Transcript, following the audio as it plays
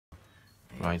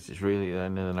Right, it's really the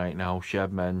end of the night now,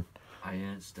 shed men. I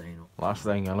ain't staying up. Last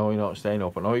thing, I know you're not staying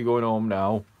up. I know you're going home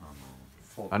now.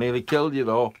 Fuck. I nearly killed you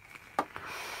though.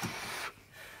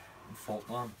 Fuck,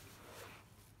 man.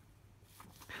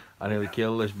 I nearly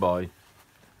killed this boy.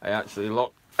 I actually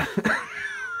locked.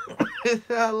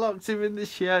 I locked him in the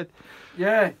shed.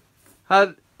 Yeah.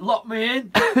 Had Locked me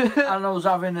in, and I was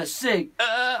having a cig,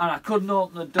 and I couldn't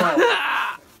open the door.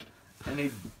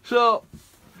 And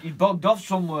he bugged off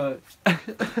somewhere.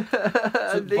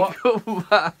 and he come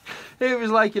back. He was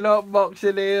like an hot box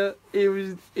in here. He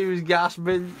was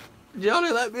gasping. Johnny,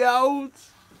 let me out.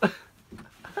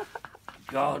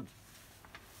 God.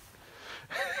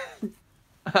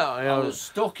 I was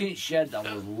stuck in shed.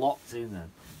 I was locked in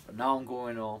then. But now I'm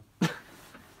going home. But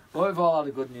we've all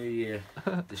had a good New Year.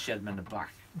 The shed men are back.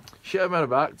 Shed men are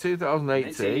back.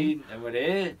 2018. And we're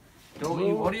here. Don't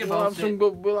you worry about it.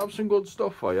 We'll have some good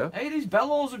stuff for you. Hey, these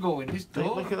bellows are going.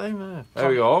 Look at them there. There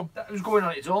we go. That was going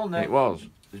on its own then. It was.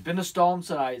 There's been a storm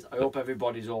tonight. I hope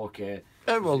everybody's okay.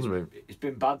 Everyone's been. It's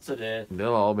been bad today.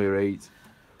 They'll all be right.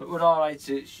 But we're alright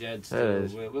at shed still. It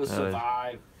is. We'll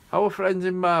survive. Our friends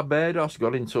in Barbados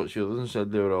got in touch with us and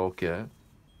said they were okay.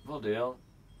 Bloody hell.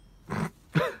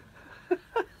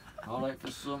 Alright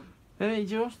for some. Hey,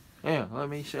 just? Yeah, let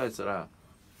me say ta-ra.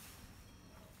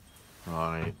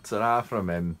 Alright, ta-ra from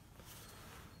him.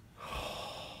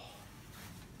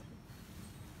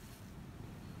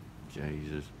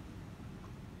 Jesus.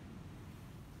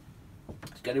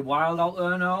 It's getting wild out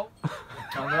there now.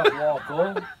 I'm going to have to walk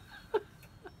home.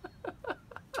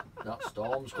 That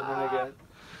storm's coming again.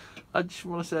 I just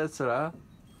want to say ta-ra.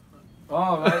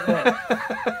 Oh, right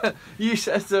then. You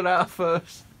said ta-ra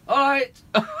first. Alright.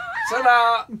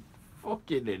 Ta-da.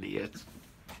 Fucking idiot.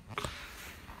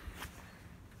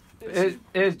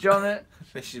 Here's Johnny.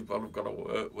 This is what I've got to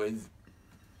work with.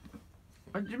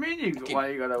 What do you mean why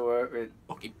you got to work with?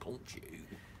 Fucking punch you.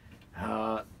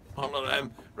 One of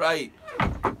them. Right.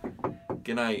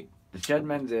 Good night. The shed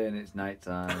men's in, it's night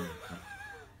time.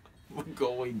 We're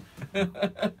going.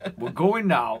 We're going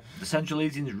now. The central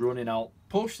heating's running out.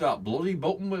 Push that bloody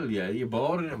button, will you? You're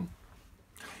boring him.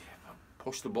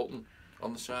 Push the button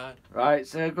on the side. Right,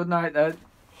 say good night then.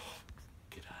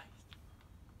 Good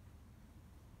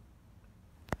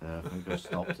night. I think I've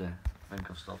stopped it. I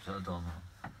don't know.